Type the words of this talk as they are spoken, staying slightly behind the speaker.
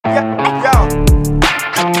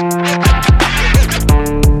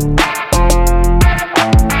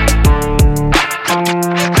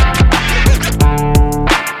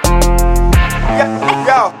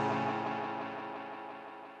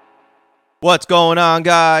What's going on,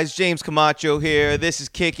 guys? James Camacho here. This is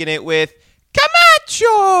Kicking It with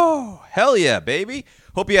Camacho. Hell yeah, baby.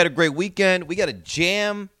 Hope you had a great weekend. We got a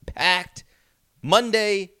jam-packed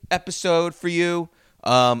Monday episode for you.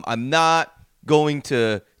 I'm not going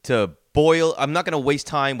to I'm not going to waste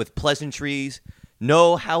time with pleasantries.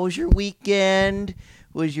 No, how was your weekend?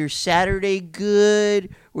 Was your Saturday good?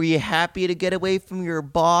 Were you happy to get away from your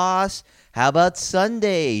boss? How about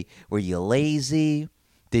Sunday? Were you lazy?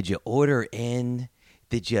 Did you order in?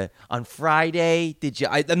 Did you on Friday? Did you?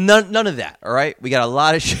 None of that. All right, we got a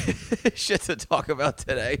lot of shit to talk about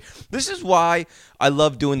today. This is why I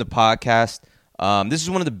love doing the podcast. This is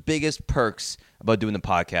one of the biggest perks about doing the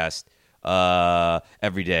podcast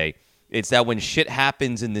every day. It's that when shit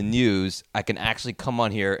happens in the news, I can actually come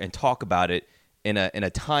on here and talk about it in a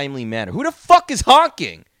timely manner. Who the fuck is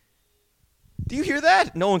honking? Do you hear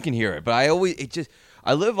that? No one can hear it, but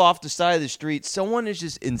I live off the side of the street. Someone is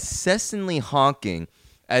just incessantly honking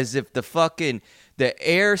as if the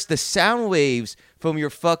sound waves from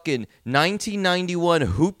your fucking 1991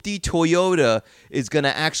 Hoopty Toyota is going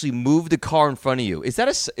to actually move the car in front of you. Is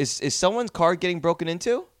someone's car getting broken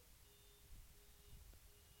into?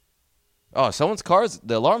 Oh, someone's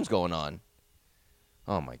the alarm's going on.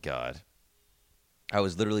 Oh my God. I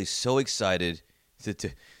was literally so excited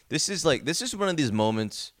this is one of these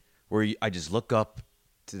moments where I just look up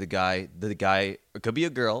to the guy, it could be a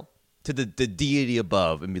girl, to the deity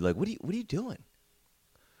above and be like, what are you doing?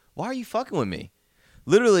 Why are you fucking with me?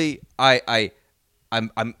 Literally, I'm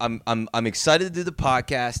excited to do the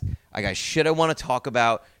podcast. I got shit I want to talk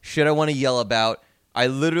about, shit I want to yell about. I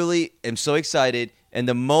literally am so excited, and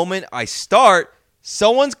the moment I start,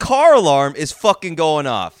 someone's car alarm is fucking going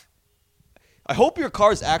off. I hope your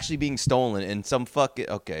car is actually being stolen in some fucking...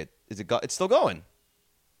 Okay, it's still going.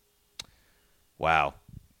 Wow.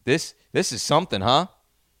 This is something, huh?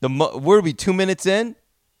 We're 2 minutes in?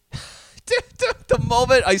 The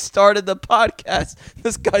moment I started the podcast,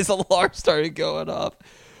 this guy's alarm started going off.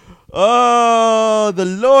 Oh, the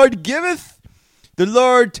Lord giveth, the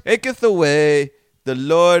Lord taketh away, the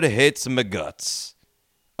Lord hates my guts.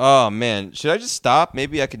 Oh, man. Should I just stop?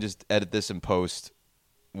 Maybe I could just edit this in post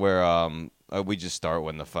where we just start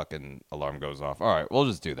when the fucking alarm goes off. All right, we'll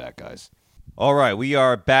just do that, guys. All right, we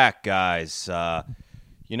are back, guys.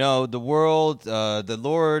 The world, the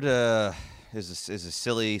Lord is a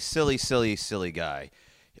silly guy.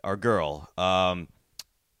 Our girl.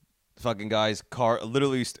 Fucking guy's car,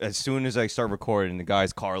 literally as soon as I start recording, the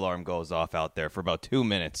guy's car alarm goes off out there for about 2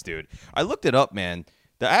 minutes, dude. I looked it up, man.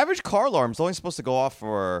 The average car alarm is only supposed to go off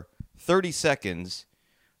for 30 seconds.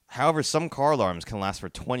 However, some car alarms can last for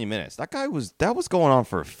 20 minutes. That was going on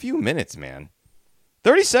for a few minutes, man.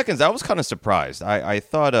 30 seconds, I was kind of surprised. I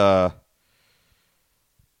thought,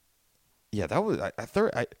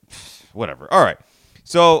 whatever. All right.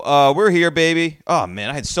 So, we're here, baby. Oh, man,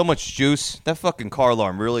 I had so much juice. That fucking car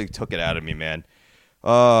alarm really took it out of me, man.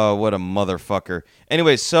 Oh, what a motherfucker.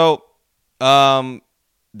 Anyway, so, the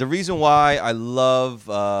reason why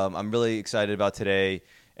I'm really excited about today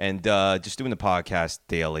and just doing the podcast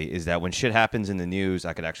daily is that when shit happens in the news,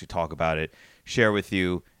 I could actually talk about it, share with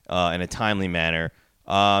you in a timely manner.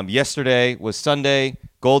 Yesterday was Sunday,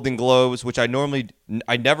 Golden Globes, which I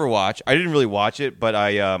never watch. I didn't really watch it, but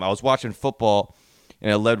I was watching football,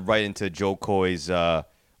 and it led right into Joe Coy's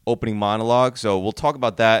opening monologue. So we'll talk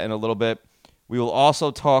about that in a little bit. We will also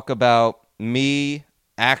talk about me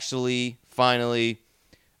actually finally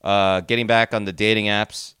getting back on the dating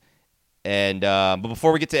apps. And but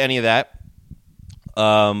before we get to any of that,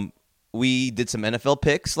 we did some NFL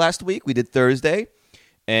picks last week. We did Thursday.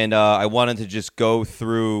 And I wanted to just go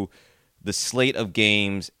through the slate of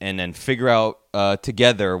games and then figure out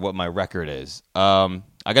together what my record is. I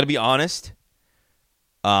got to be honest.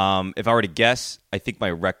 If I were to guess, I think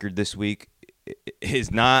my record this week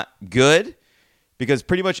is not good because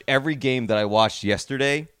pretty much every game that I watched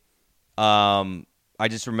yesterday, I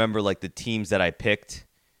just remember like the teams that I picked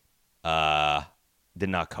did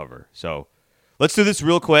not cover. So let's do this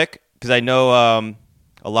real quick because I know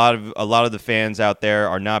a lot of the fans out there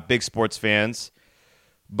are not big sports fans,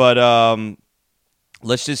 but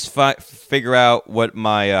let's just figure out what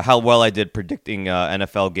my how well I did predicting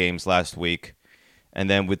NFL games last week, and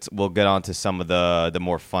then we'll get on to some of the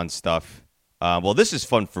more fun stuff. Well, this is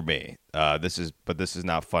fun for me. This is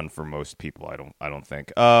not fun for most people. I don't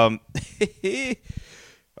think. All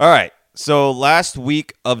right. So last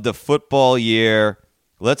week of the football year,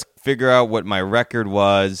 let's figure out what my record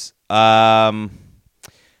was. I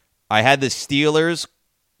had the Steelers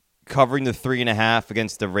covering the 3.5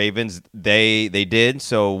 against the Ravens. They did.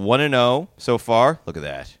 So 1-0 so far. Look at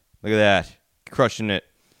that. Crushing it.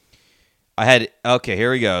 Okay,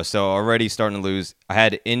 here we go. So already starting to lose. I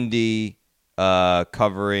had Indy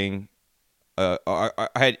covering. I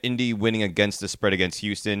had Indy winning against the spread against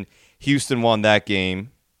Houston. Houston won that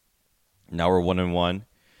game. Now we're 1-1.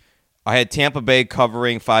 I had Tampa Bay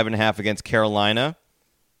covering 5.5 against Carolina.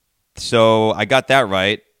 So I got that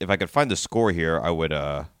right. If I could find the score here, I would.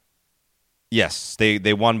 Yes,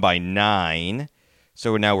 they won by 9.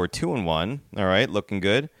 So now we're 2-1. All right, looking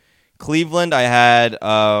good. Cleveland, I had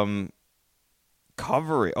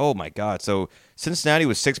covering. Oh my God! So Cincinnati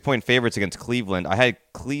was 6-point favorites against Cleveland. I had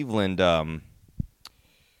Cleveland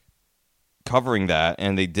covering that,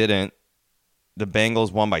 and they didn't. The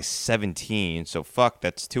Bengals won by 17. So fuck,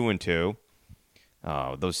 that's 2-2.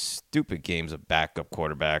 Oh, those stupid games of backup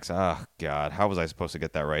quarterbacks. Oh God, how was I supposed to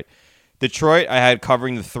get that right? Detroit, I had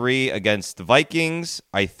covering the 3 against the Vikings.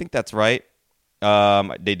 I think that's right.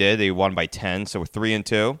 They did. They won by 10, so we're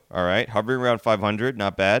 3-2. All right, hovering around 500,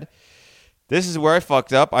 not bad. This is where I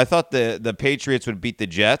fucked up. I thought the Patriots would beat the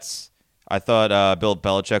Jets. I thought Bill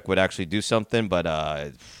Belichick would actually do something, but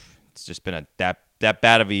it's just been that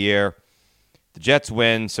bad of a year. The Jets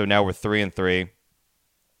win, so now we're 3-3.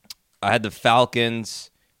 I had the Falcons.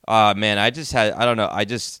 Man, I don't know. I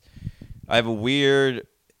have a weird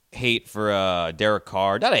hate for Derek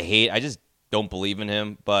Carr. Not a hate. I just don't believe in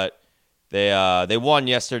him, but they won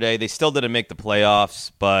yesterday. They still didn't make the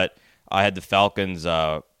playoffs, but I had the Falcons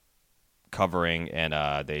covering, and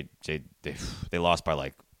they lost by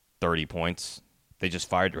like 30 points. They just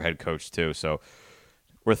fired their head coach too. So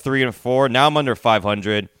we're 3-4. Now I'm under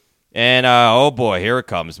 500, and oh boy, here it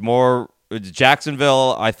comes. More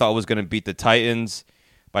Jacksonville. I thought was going to beat the Titans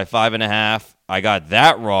by 5.5. I got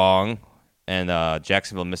that wrong, and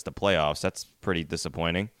Jacksonville missed the playoffs. That's pretty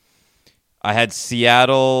disappointing. I had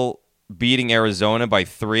Seattle beating Arizona by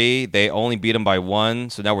 3. They only beat them by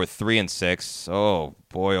 1, so now we're 3-6. Oh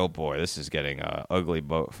boy, this is getting ugly,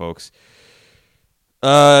 folks.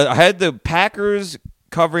 I had the Packers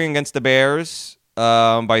covering against the Bears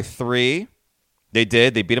by 3. They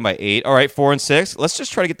did. They beat them by 8. All right, 4-6. Let's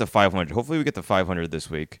just try to get to 500. Hopefully we get to 500 this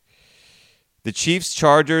week. The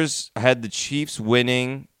Chiefs-Chargers, I had the Chiefs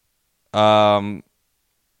winning, and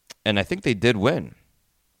I think they did win.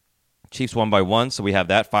 Chiefs won by 1, so we have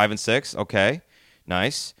that, 5-6. Okay,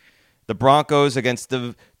 nice. The Broncos against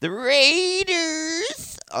the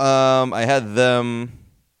Raiders. I had them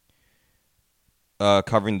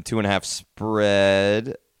covering the 2.5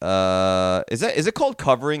 spread. Is it called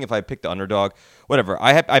covering if I pick the underdog? Whatever.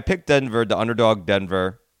 I picked Denver, the underdog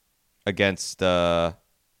Denver against. It's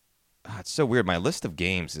so weird. My list of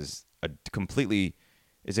games is in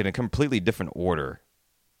a completely different order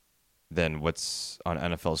than what's on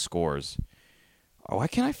NFL scores. Oh, why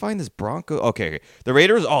can't I find this Bronco? Okay. The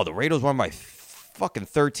Raiders. Oh, the Raiders won by fucking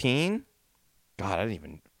 13. God, I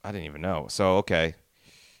didn't even know. So okay,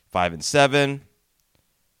 5-7.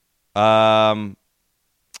 I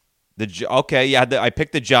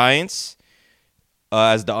picked the Giants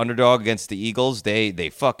as the underdog against the Eagles. They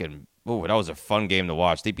fucking that was a fun game to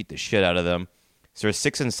watch. They beat the shit out of them. So they're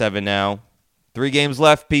 6-7 now. 3 games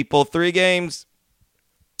left, people. 3 games.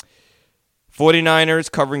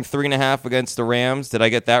 49ers covering 3.5 against the Rams. Did I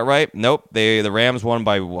get that right? Nope. The Rams won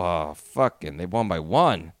by they won by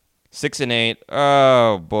 1. 6-8.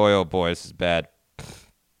 Oh boy, this is bad.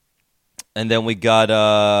 And then we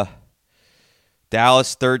got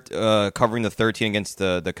Dallas covering the 13 against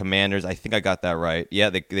the Commanders. I think I got that right. Yeah,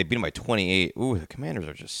 they beat them by 28. Ooh, the Commanders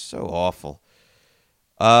are just so awful.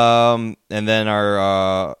 And then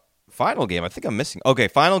our final game. I think I'm missing. Okay,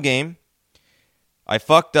 final game. I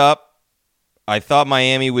fucked up. I thought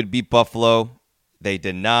Miami would beat Buffalo. They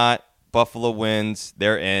did not. Buffalo wins.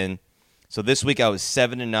 They're in. So this week I was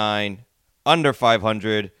 7-9, under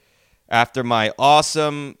 500. After my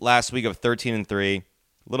awesome last week of 13-3.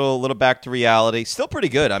 Little back to reality. Still pretty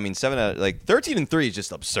good. I mean, 13-3 is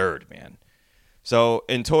just absurd, man. So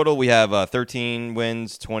in total, we have 13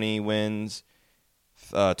 wins, 20 wins,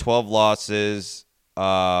 12 losses. So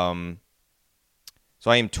I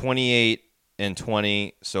am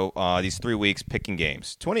 28-20. So these 3 weeks picking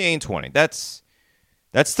games, 28-20. That's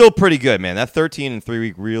still pretty good, man. That 13-3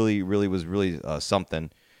 week really was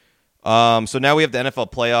something. So now we have the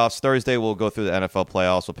NFL playoffs. Thursday we'll go through the NFL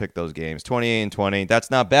playoffs. We'll pick those games. 28-20.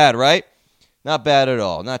 That's not bad, right? Not bad at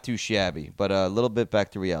all. Not too shabby. But a little bit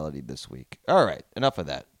back to reality this week. All right. Enough of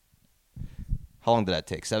that. How long did that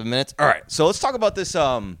take? 7 minutes? All right. So let's talk about this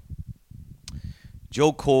Joe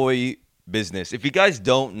Coy business. If you guys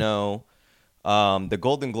don't know, the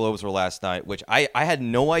Golden Globes were last night, which I had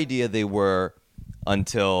no idea they were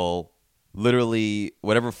until literally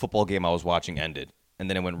whatever football game I was watching ended. And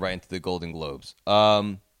then it went right into the Golden Globes.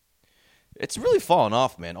 It's really fallen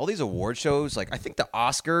off, man. All these award shows, like I think the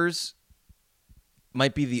Oscars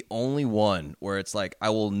might be the only one where it's like I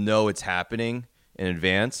will know it's happening in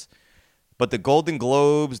advance. But the Golden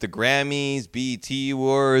Globes, the Grammys, BET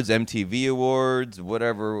Awards, MTV Awards,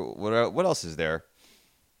 whatever, what else is there?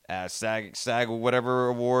 SAG, whatever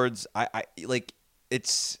awards. I like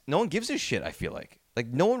it's no one gives a shit. I feel like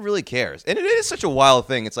no one really cares, and it is such a wild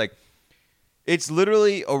thing. It's like it's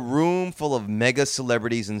literally a room full of mega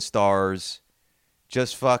celebrities and stars,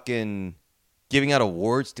 just fucking giving out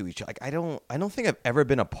awards to each other. Like I don't think I've ever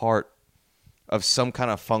been a part of some kind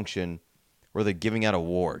of function where they're giving out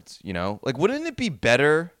awards, you know? Like, wouldn't it be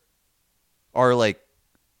better or, like,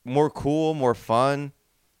 more cool, more fun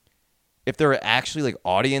if there were actually, like,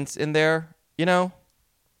 audience in there, you know?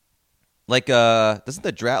 Like, doesn't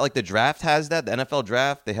the draft has that? The NFL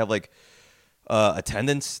draft, they have, like,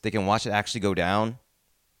 attendance. They can watch it actually go down.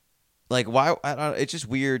 Like, why? It's just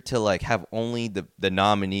weird to, like, have only the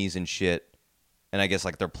nominees and shit, and I guess,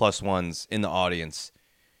 like, their plus ones in the audience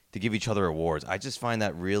to give each other awards. I just find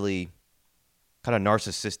that really kind of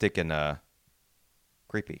narcissistic and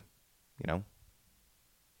creepy, you know?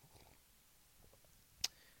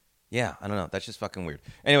 Yeah, I don't know. That's just fucking weird.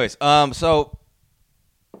 Anyways, so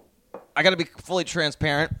I got to be fully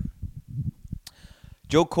transparent.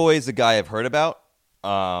 Joe Coy is the guy I've heard about,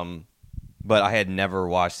 but I had never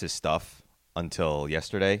watched his stuff until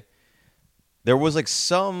yesterday. There was like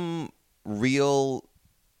some real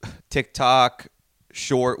TikTok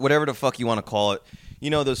short, whatever the fuck you want to call it. You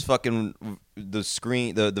know those fucking the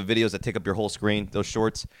videos that take up your whole screen, those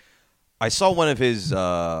shorts. I saw one of his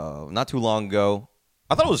not too long ago.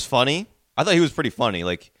 I thought it was funny. I thought he was pretty funny.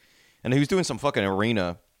 Like, and he was doing some fucking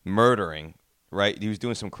arena murdering, right? He was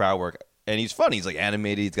doing some crowd work, and he's funny. He's like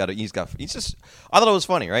animated. He's just. I thought it was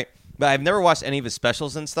funny, right? But I've never watched any of his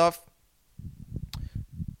specials and stuff.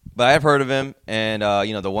 But I've heard of him, and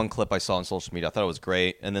you know the one clip I saw on social media, I thought it was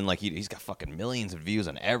great. And then like he's got fucking millions of views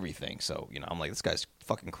on everything, so you know I'm like this guy's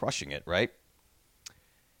fucking crushing it, right?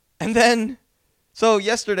 And then, so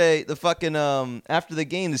yesterday the fucking after the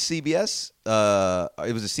game, the CBS,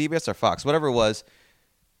 it was a CBS or Fox, whatever it was.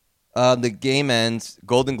 The game ends,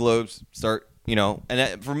 Golden Globes start, you know,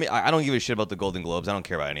 and for me, I don't give a shit about the Golden Globes. I don't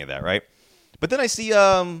care about any of that, right? But then I see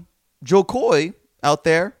Joe Coy out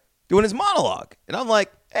there doing his monologue, and I'm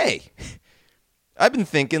like, hey, I've been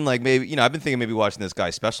thinking maybe watching this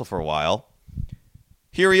guy special for a while.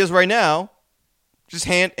 Here he is right now, just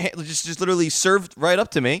literally served right up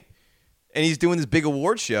to me, and he's doing this big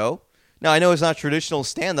award show. Now I know it's not traditional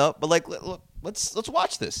stand up, but like let's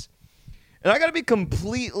watch this. And I got to be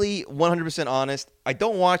completely 100% honest. I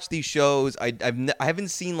don't watch these shows. I haven't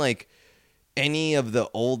seen like any of the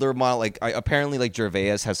older apparently like Gervais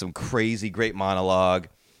has some crazy great monologue.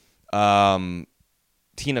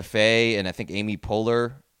 Tina Fey and I think Amy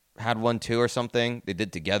Poehler had one too or something. They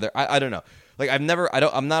did together. I don't know. Like I'm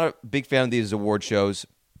not a big fan of these award shows.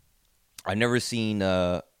 I've never seen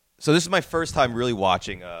so this is my first time really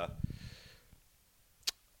watching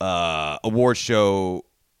award show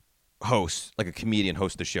host, like a comedian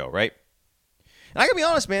host the show, right? And I gotta be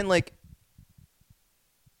honest, man, like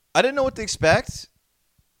I didn't know what to expect.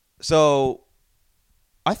 So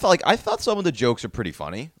I thought some of the jokes are pretty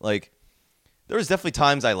funny. Like there was definitely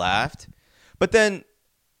times I laughed, but then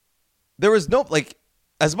there was no, like,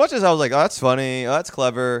 as much as I was like, oh, that's funny, oh, that's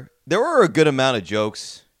clever, there were a good amount of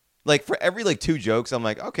jokes. Like, for every, like, 2 jokes, I'm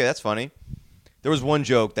like, okay, that's funny. There was one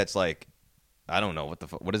joke that's like, I don't know,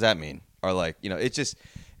 what does that mean? Or, like, you know, it's just,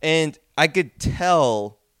 and I could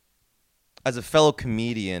tell as a fellow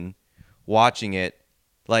comedian watching it,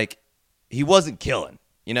 like, he wasn't killing,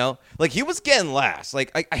 you know? Like, he was getting laughs.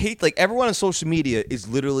 Like, I hate, like, everyone on social media has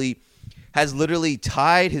literally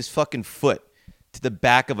tied his fucking foot to the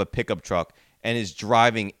back of a pickup truck and is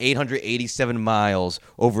driving 887 miles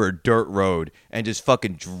over a dirt road and just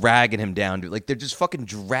fucking dragging him down, dude. Like, they're just fucking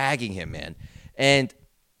dragging him, man. And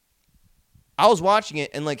I was watching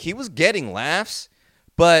it, and, like, he was getting laughs,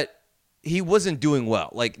 but he wasn't doing well.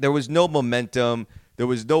 Like, there was no momentum. There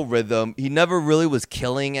was no rhythm. He never really was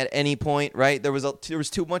killing at any point, right? There was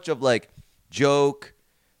too much of, like, joke,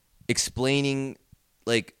 explaining,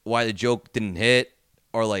 like, why the joke didn't hit,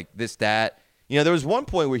 or, like, this, that. You know, there was one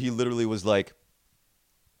point where he literally was like,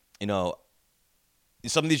 you know,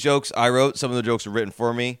 some of these jokes I wrote, some of the jokes were written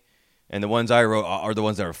for me, and the ones I wrote are the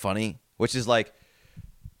ones that are funny, which is like,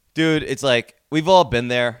 dude, it's like, we've all been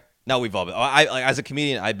there. No, we've all been. Like, as a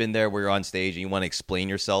comedian, I've been there where you're on stage and you want to explain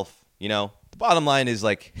yourself, you know? The bottom line is,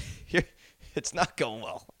 like, it's not going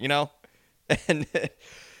well, you know?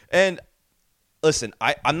 And listen,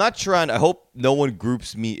 I'm not trying, I hope no one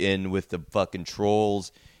groups me in with the fucking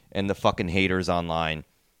trolls and the fucking haters online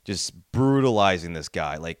just brutalizing this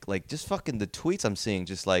guy. Like just fucking the tweets I'm seeing,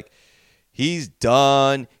 just like, he's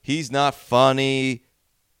done. He's not funny.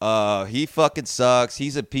 He fucking sucks.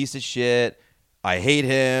 He's a piece of shit. I hate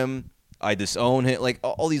him. I disown him. Like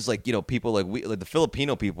all these, like, you know, people like the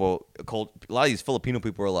Filipino people. A lot of these Filipino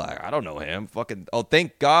people are like, I don't know him. Fucking, oh,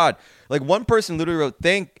 thank God. Like one person literally wrote,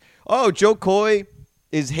 Joe Coy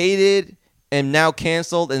is hated and now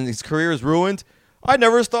canceled and his career is ruined. I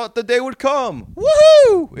never thought the day would come.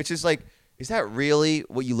 Woohoo! It's just like, is that really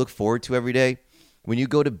what you look forward to every day? When you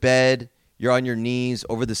go to bed, you're on your knees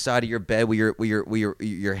over the side of your bed with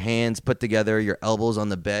your hands put together, your elbows on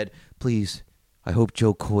the bed. Please, I hope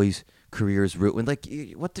Joe Coy's career is ruined. Like,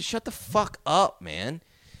 shut the fuck up, man.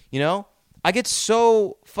 You know? I get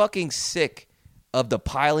so fucking sick of the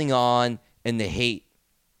piling on and the hate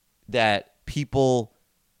that people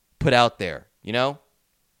put out there, you know?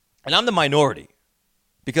 And I'm the minority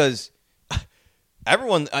because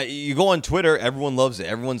everyone, you go on Twitter, everyone loves it.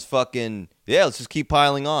 Everyone's fucking, yeah, let's just keep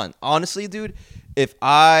piling on. Honestly, dude, if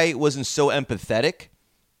I wasn't so empathetic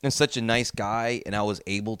and such a nice guy and I was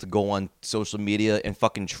able to go on social media and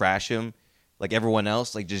fucking trash him like everyone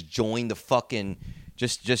else, like just join the fucking,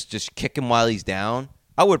 just kick him while he's down,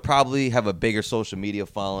 I would probably have a bigger social media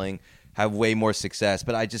following, have way more success.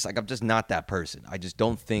 But I'm just not that person. I just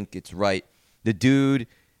don't think it's right. The dude,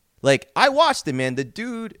 like, I watched him, man. The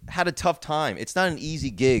dude had a tough time. It's not an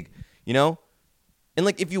easy gig, you know? And,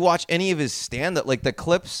 like, if you watch any of his stand-up, like, the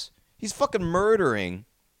clips, he's fucking murdering,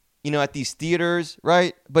 you know, at these theaters,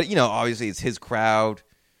 right? But, you know, obviously it's his crowd.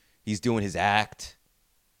 He's doing his act,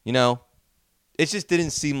 you know? It just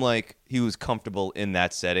didn't seem like he was comfortable in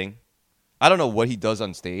that setting. I don't know what he does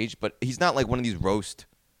on stage, but he's not like one of these roast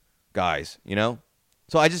guys, you know?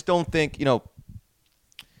 So I just don't think, you know,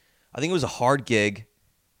 I think it was a hard gig.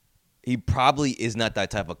 He probably is not that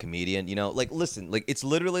type of comedian, you know? Like, listen, like, it's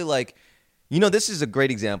literally like, you know, this is a great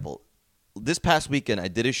example. This past weekend, I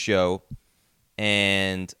did a show,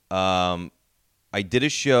 and I did a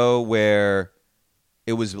show where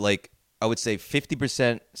it was like, I would say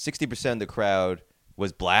 50%, 60% of the crowd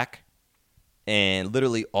was black, and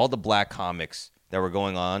literally all the black comics that were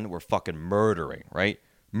going on were fucking murdering, right?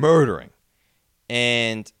 Murdering.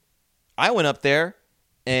 And I went up there,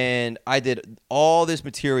 and I did all this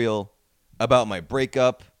material about my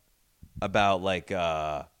breakup, about like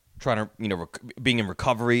trying to, you know, being in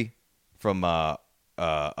recovery from,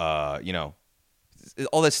 you know,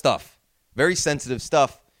 all this stuff, very sensitive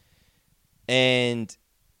stuff, and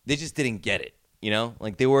they just didn't get it, you know,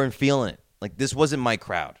 like they weren't feeling it. Like this wasn't my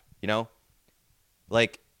crowd, you know,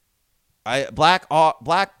 like black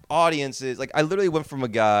audiences. Like I literally went from a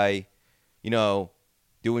guy, you know,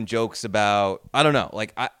 doing jokes about, I don't know,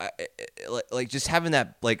 like I like just having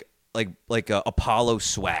that like a Apollo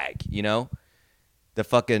swag, you know, the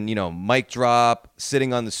fucking, you know, mic drop,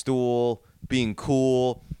 sitting on the stool, being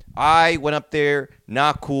cool. I went up there,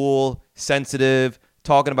 not cool, sensitive,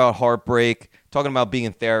 talking about heartbreak, talking about being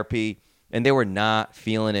in therapy, and they were not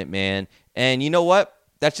feeling it, man. And you know what?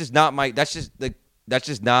 That's just not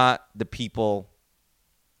the people.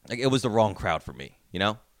 Like, it was the wrong crowd for me, you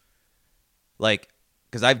know? Like,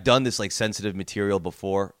 because I've done this, like, sensitive material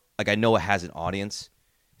before. Like, I know it has an audience.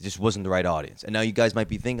 It just wasn't the right audience. And now you guys might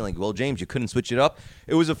be thinking, like, well, James, you couldn't switch it up.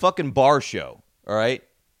 It was a fucking bar show, all right?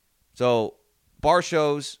 So bar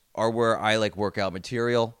shows are where I, like, work out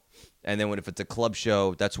material. And then if it's a club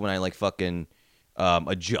show, that's when I, like, fucking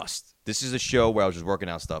adjust. This is a show where I was just working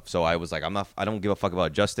out stuff. So I was like, I don't give a fuck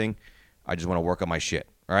about adjusting. I just want to work on my shit,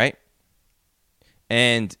 all right?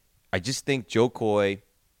 And I just think Joe Coy,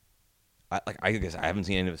 I guess I haven't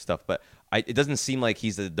seen any of his stuff, but it doesn't seem like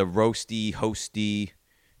he's the roasty, hosty,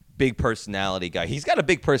 big personality guy. He's got a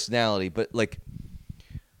big personality, but, like,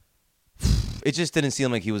 it just didn't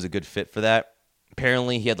seem like he was a good fit for that.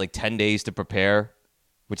 Apparently, he had, like, 10 days to prepare,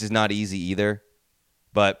 which is not easy either.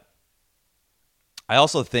 But I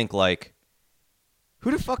also think, like,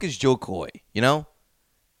 who the fuck is Joe Coy, you know?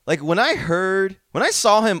 Like, when I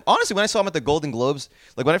saw him at the Golden Globes,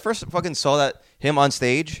 like, when I first fucking saw him on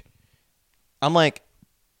stage, I'm like,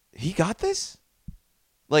 he got this?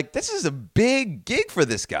 Like, this is a big gig for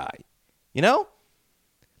this guy, you know?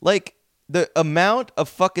 Like, the amount of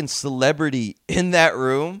fucking celebrity in that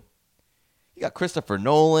room. You got Christopher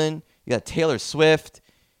Nolan, you got Taylor Swift,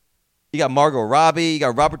 you got Margot Robbie, you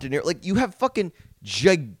got Robert De Niro. Like, you have fucking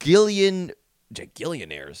gagillionaires.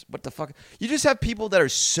 What the fuck? You just have people that are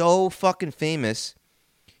so fucking famous.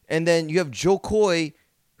 And then you have Joe Coy,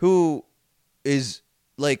 who is,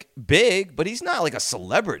 like, big, but he's not, like, a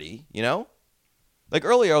celebrity, you know? Like,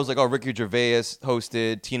 earlier I was like, oh, Ricky Gervais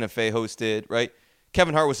hosted, Tina Fey hosted, right?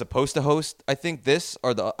 Kevin Hart was supposed to host, I think, this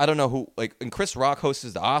or I don't know who, like, and Chris Rock hosts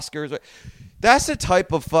the Oscars. Right? That's the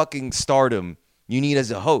type of fucking stardom you need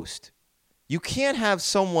as a host. You can't have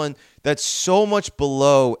someone that's so much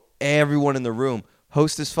below everyone in the room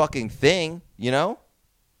host this fucking thing, you know?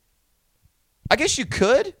 I guess you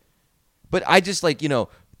could, but I just like,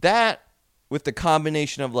 that with the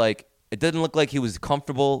combination of like, it didn't look like he was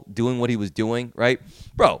comfortable doing what he was doing, right?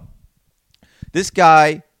 Bro, this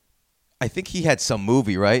guy, I think he had some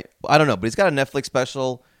movie, right? I don't know, but he's got a Netflix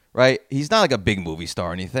special, right? He's not like a big movie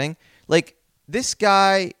star or anything. Like, this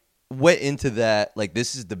guy went into that like,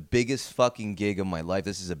 this is the biggest fucking gig of my life.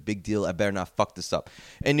 This is a big deal. I better not fuck this up.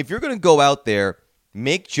 And if you're going to go out there,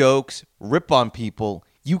 make jokes, rip on people,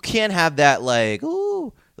 you can't have that like,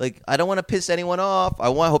 ooh, like, I don't want to piss anyone off.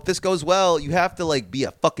 I hope this goes well. You have to like be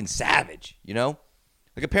a fucking savage, you know?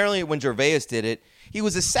 Like, apparently when Gervais did it, he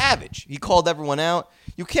was a savage. He called everyone out.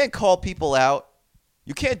 You can't call people out.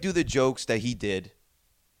 You can't do the jokes that he did.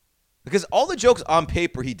 Because all the jokes on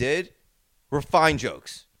paper he did were fine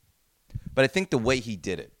jokes. But I think the way he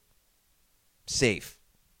did it, safe,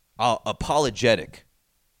 apologetic,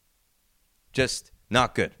 just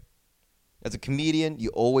not good. As a comedian, you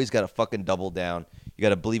always got to fucking double down. You got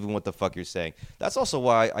to believe in what the fuck you're saying. That's also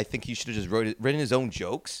why I think he should have just written his own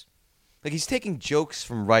jokes. Like, he's taking jokes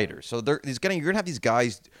from writers. So you're going to have these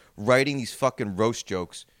guys writing these fucking roast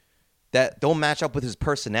jokes that don't match up with his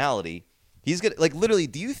personality. He's going to, like, literally,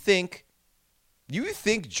 do you think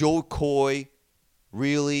Joe Coy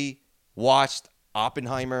really watched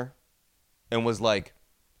Oppenheimer and was like,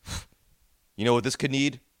 you know what this could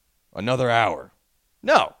need? Another hour.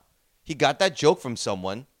 No. He got that joke from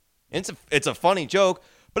someone. It's a funny joke,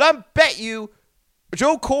 but I bet you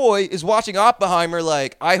Joe Coy is watching Oppenheimer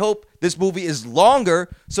like, I hope this movie is longer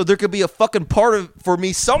so there could be a fucking part of for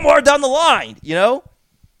me somewhere down the line, you know?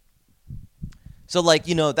 So, like,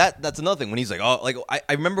 that's another thing. When he's like, oh, like, I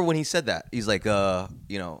remember when he said that. He's like, I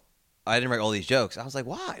didn't write all these jokes. I was like,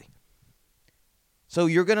 why? So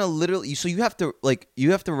you're going to literally, so you have to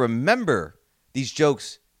remember these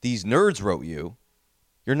jokes these nerds wrote you.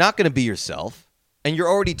 You're not going to be yourself. And you're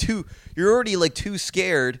already too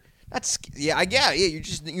scared. You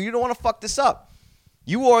don't want to fuck this up.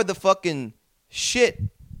 You are the fucking shit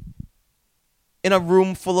in a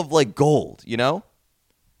room full of like gold, you know?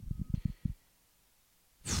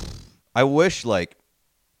 I wish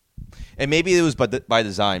and maybe it was by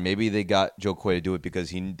design. Maybe they got Joe Coy to do it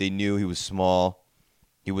because they knew he was small.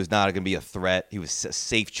 He was not going to be a threat. He was a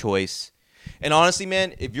safe choice. And honestly,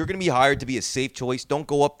 man, if you're going to be hired to be a safe choice, don't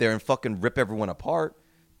go up there and fucking rip everyone apart.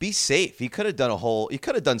 Be safe. He could have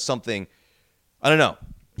done something. I don't know.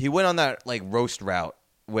 He went on that like roast route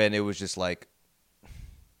when it was just like,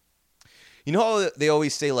 you know how they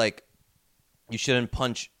always say like, you shouldn't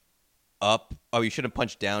punch up. Oh, you shouldn't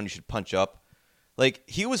punch down. You should punch up. Like,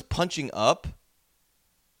 he was punching up,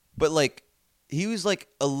 but like he was like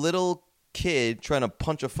a little kid trying to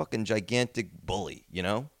punch a fucking gigantic bully, you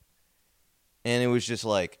know? And it was just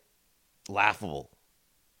like laughable.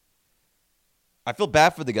 I feel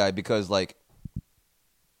bad for the guy because, like,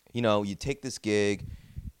 you take this gig.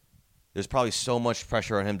 There's probably so much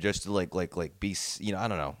pressure on him just to like be, I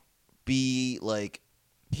don't know, be like,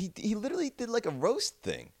 he literally did like a roast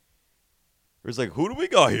thing. It was like, who do we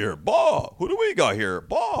got here? Bah. Who do we got here?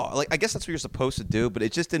 Bah. Like, I guess that's what you're supposed to do, but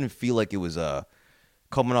it just didn't feel like it was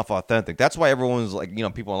coming off authentic. That's why everyone was like,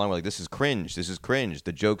 people online were like, this is cringe.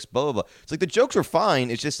 The jokes, blah, blah, blah. It's like the jokes were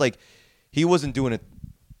fine. It's just like he wasn't doing it.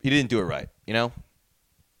 He didn't do it right, you know?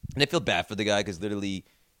 And I feel bad for the guy because literally,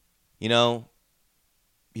 he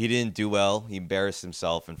didn't do well. He embarrassed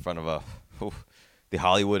himself in front of the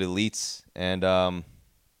Hollywood elites. And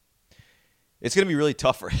it's going to be really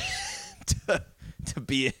tough for him to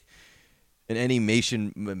be in any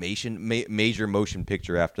major motion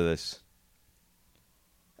picture after this.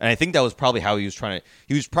 And I think that was probably how he was trying to.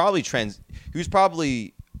 He was probably trying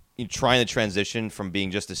to transition from being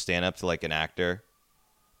just a stand-up to like an actor.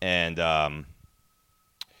 And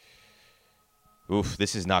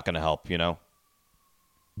this is not going to help. You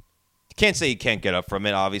can't say he can't get up from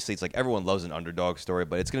it. Obviously, it's like everyone loves an underdog story,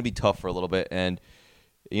 but it's going to be tough for a little bit. And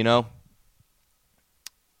I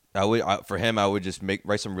would just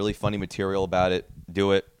write some really funny material about it.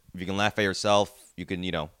 Do it. If you can laugh at yourself, you can.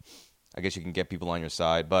 I guess you can get people on your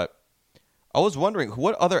side. But I was wondering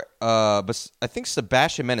what other. But I think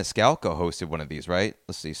Sebastian Maniscalco hosted one of these, right?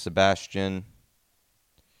 Let's see, Sebastian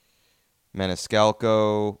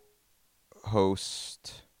Maniscalco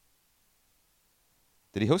host.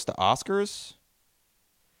 Did he host the Oscars?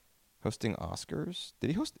 Hosting Oscars? Did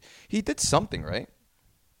he host? He did something, right?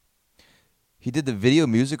 He did the Video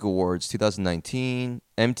Music Awards 2019,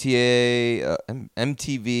 MTA,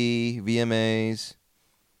 MTV, VMAs.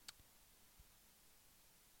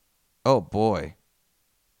 Oh boy.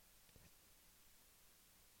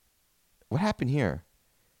 What happened here?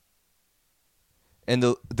 And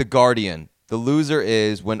the Guardian. The loser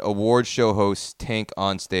is when award show hosts tank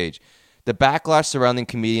on stage. The backlash surrounding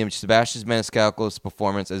comedian Sebastian Maniscalco's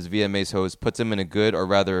performance as VMA's host puts him in a good or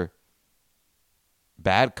rather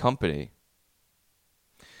bad company.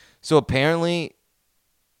 So apparently,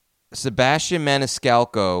 Sebastian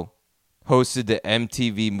Maniscalco hosted the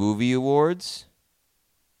MTV Movie Awards,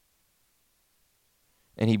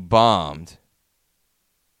 and he bombed.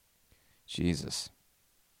 Jesus.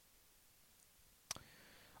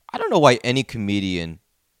 I don't know why any comedian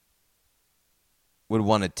would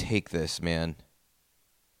want to take this, man.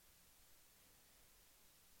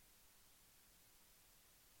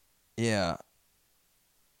 Yeah.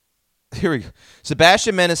 Here we go.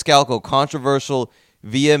 Sebastian Maniscalco, controversial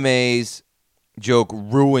VMAs joke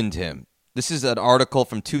ruined him. This is an article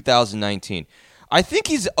from 2019. I think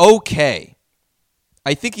he's okay.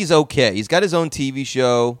 He's got his own TV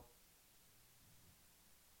show.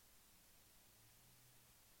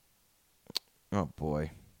 Oh,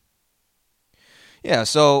 boy. Yeah,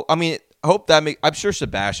 so, I mean, I hope that I'm sure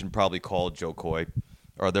Sebastian probably called Joe Coy,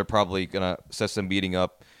 or they're probably going to set some meeting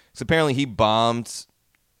up. So apparently he bombed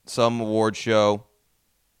some award show,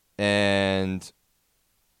 and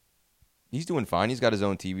he's doing fine. He's got his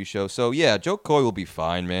own TV show. So, yeah, Joe Coy will be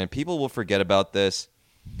fine, man. People will forget about this.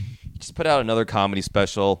 Just put out another comedy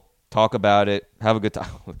special, talk about it, have a good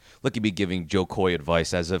time. Look at me giving Joe Coy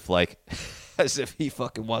advice as if, like, as if he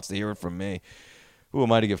fucking wants to hear it from me. Who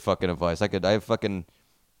am I to give fucking advice? I have fucking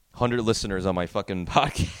 100 listeners on my fucking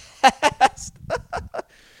podcast.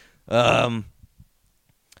 But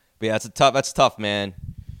yeah, that's tough, man.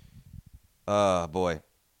 Boy.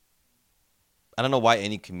 I don't know why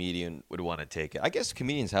any comedian would want to take it. I guess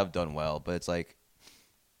comedians have done well, but it's like,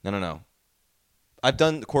 I don't know. I've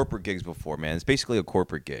done corporate gigs before, man. It's basically a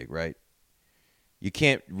corporate gig, right? You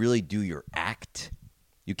can't really do your act.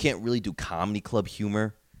 You can't really do comedy club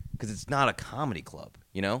humor because it's not a comedy club,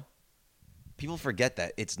 you know? People forget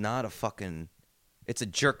that. It's not a fucking... It's a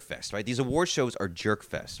jerk fest, right? These award shows are jerk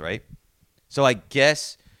fests, right? So I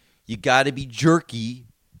guess you got to be jerky,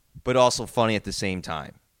 but also funny at the same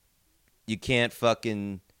time. You can't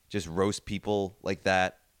fucking just roast people like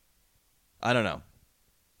that. I don't know.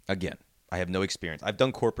 Again, I have no experience. I've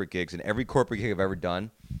done corporate gigs, and every corporate gig I've ever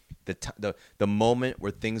done, the moment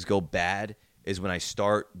where things go bad is when I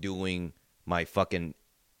start doing my fucking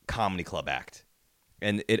comedy club act.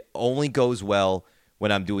 And it only goes well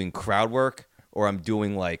when I'm doing crowd work or I'm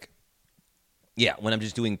doing like, yeah, when I'm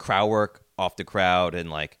just doing crowd work off the crowd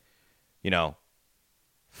and like, you know,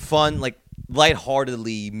 fun, like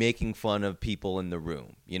lightheartedly making fun of people in the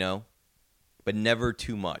room, you know, but never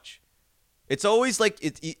too much. It's always like,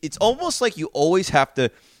 it's almost like you always have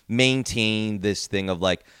to maintain this thing of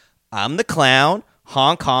like, I'm the clown,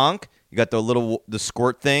 honk honk. You got the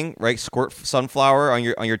squirt thing, right? Squirt sunflower on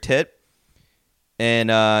your tit. And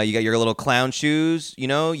you got your little clown shoes, you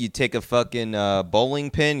know? You take a fucking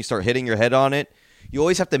bowling pin, you start hitting your head on it. You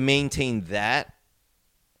always have to maintain that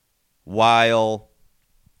while,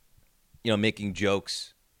 you know, making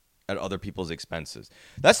jokes at other people's expenses.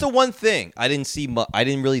 That's the one thing I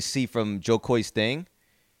didn't really see from Joe Coy's thing.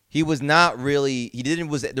 He was not really, there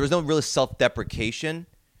was no real self-deprecation.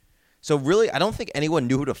 So really, I don't think anyone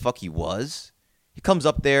knew who the fuck he was. He comes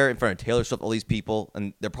up there in front of Taylor Swift, all these people,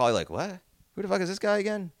 and they're probably like, what? Who the fuck is this guy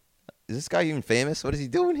again? Is this guy even famous? What is he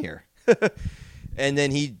doing here? And then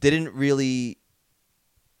he didn't really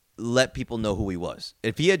let people know who he was.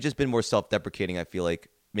 If he had just been more self-deprecating, I feel like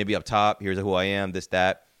maybe up top, here's who I am, this,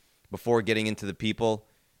 that, before getting into the people,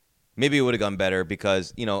 maybe it would have gone better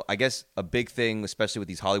because, you know, I guess a big thing, especially with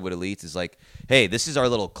these Hollywood elites, is like, hey, this is our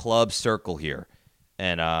little club circle here.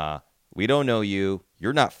 And we don't know you.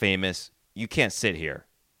 You're not famous. You can't sit here.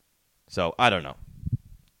 So, I don't know.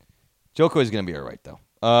 Joe Coy's going to be all right, though.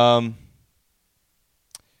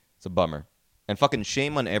 It's a bummer. And fucking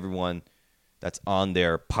shame on everyone that's on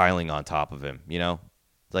there piling on top of him, you know?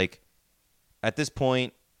 Like, at this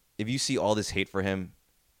point, if you see all this hate for him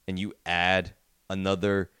and you add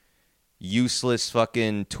another useless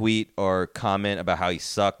fucking tweet or comment about how he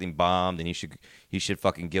sucked and bombed and he should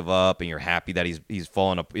fucking give up and you're happy that he's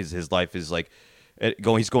fallen up, his life is like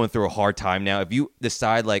he's going through a hard time now. If you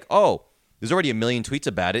decide like, oh, there's already a million tweets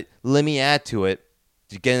about it, let me add to it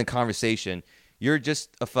to get in the conversation, you're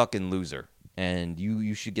just a fucking loser and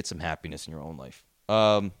you should get some happiness in your own life.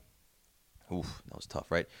 That was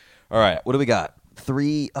tough, right? All right, what do we got?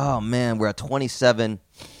 Oh man, we're at 27.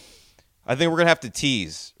 I think we're gonna have to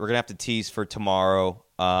tease. We're gonna have to tease for tomorrow.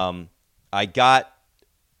 I got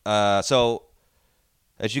so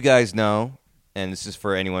as you guys know, and this is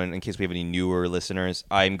for anyone in case we have any newer listeners,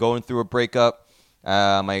 I'm going through a breakup.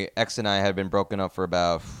 My ex and I had been broken up for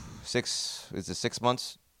about 6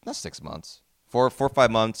 months? Not 6 months. 4 or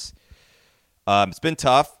 5 months. It's been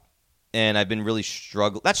tough, and I've been really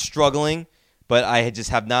not struggling, but I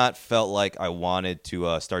just have not felt like I wanted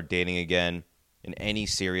to start dating again in any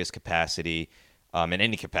serious capacity, in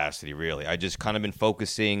any capacity, really. I just kind of been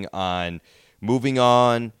focusing on moving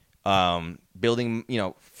on, building,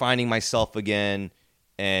 finding myself again,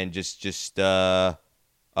 and just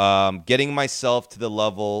getting myself to the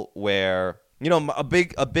level where, a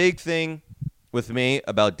big thing with me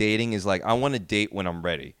about dating is like I want to date when I'm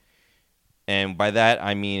ready. And by that,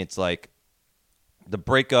 I mean it's like the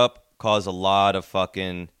breakup caused a lot of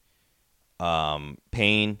fucking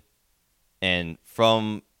pain. And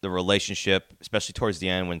from the relationship, especially towards the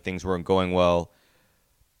end when things weren't going well,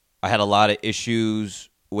 I had a lot of issues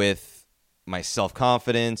with my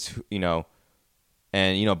self-confidence, and,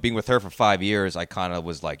 being with her for 5 years, I kind of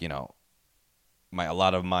was like, a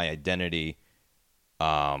lot of my identity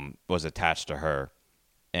was attached to her.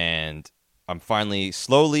 And I'm finally,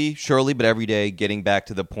 slowly, surely, but every day getting back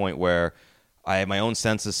to the point where I have my own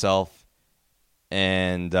sense of self.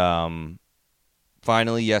 And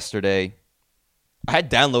finally yesterday, I had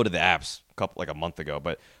downloaded the apps a month ago,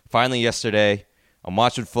 but finally yesterday, I'm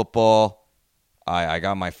watching football. I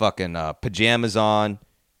got my fucking pajamas on,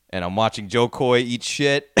 and I'm watching Joe Coy eat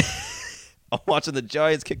shit. I'm watching the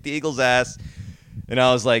Giants kick the Eagles' ass, and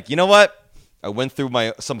I was like, you know what? I went through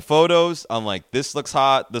some photos. I'm like, this looks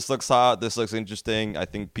hot. This looks hot. This looks interesting. I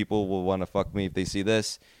think people will want to fuck me if they see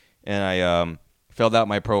this. And I filled out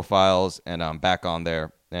my profiles, and I'm back on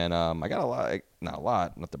there. And I got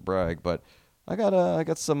not to brag, but I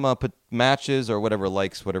got some matches or whatever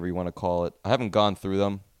you want to call it. I haven't gone through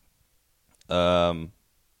them,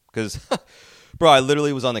 because, bro, I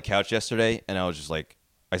literally was on the couch yesterday, and I was just like,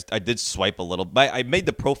 I did swipe a little. I made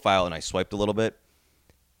the profile, and I swiped a little bit.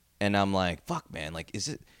 And I'm like, fuck, man. Like,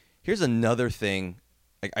 here's another thing.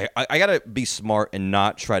 Like, I got to be smart and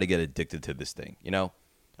not try to get addicted to this thing,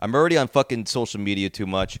 I'm already on fucking social media too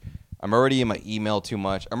much. I'm already in my email too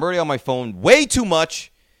much. I'm already on my phone way too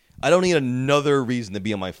much. I don't need another reason to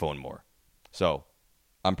be on my phone more. So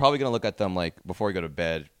I'm probably going to look at them, like, before I go to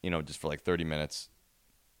bed, just for, 30 minutes.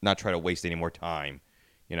 Not try to waste any more time,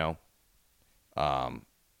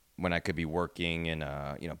 when I could be working and,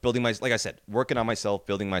 building like I said, working on myself,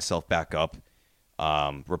 building myself back up,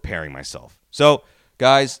 repairing myself. So,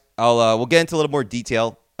 guys, we'll get into a little more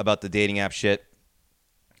detail about the dating app shit.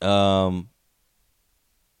 Some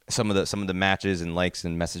of the matches and likes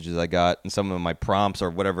and messages I got, and some of my prompts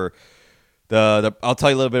or whatever. I'll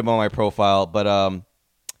tell you a little bit about my profile, but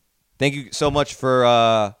thank you so much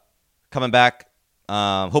for coming back.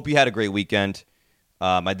 Hope you had a great weekend.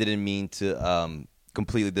 I didn't mean to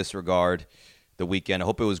completely disregard the weekend. I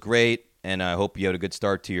hope it was great, and I hope you had a good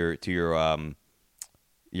start to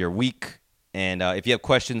your week. And if you have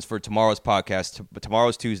questions for tomorrow's podcast,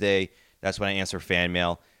 tomorrow's Tuesday. That's when I answer fan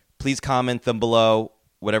mail. Please comment them below,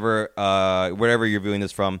 wherever you're viewing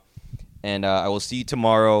this from. And I will see you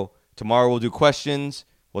tomorrow. Tomorrow we'll do questions.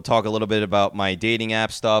 We'll talk a little bit about my dating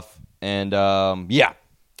app stuff. And yeah,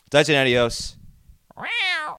 that's it. Adios.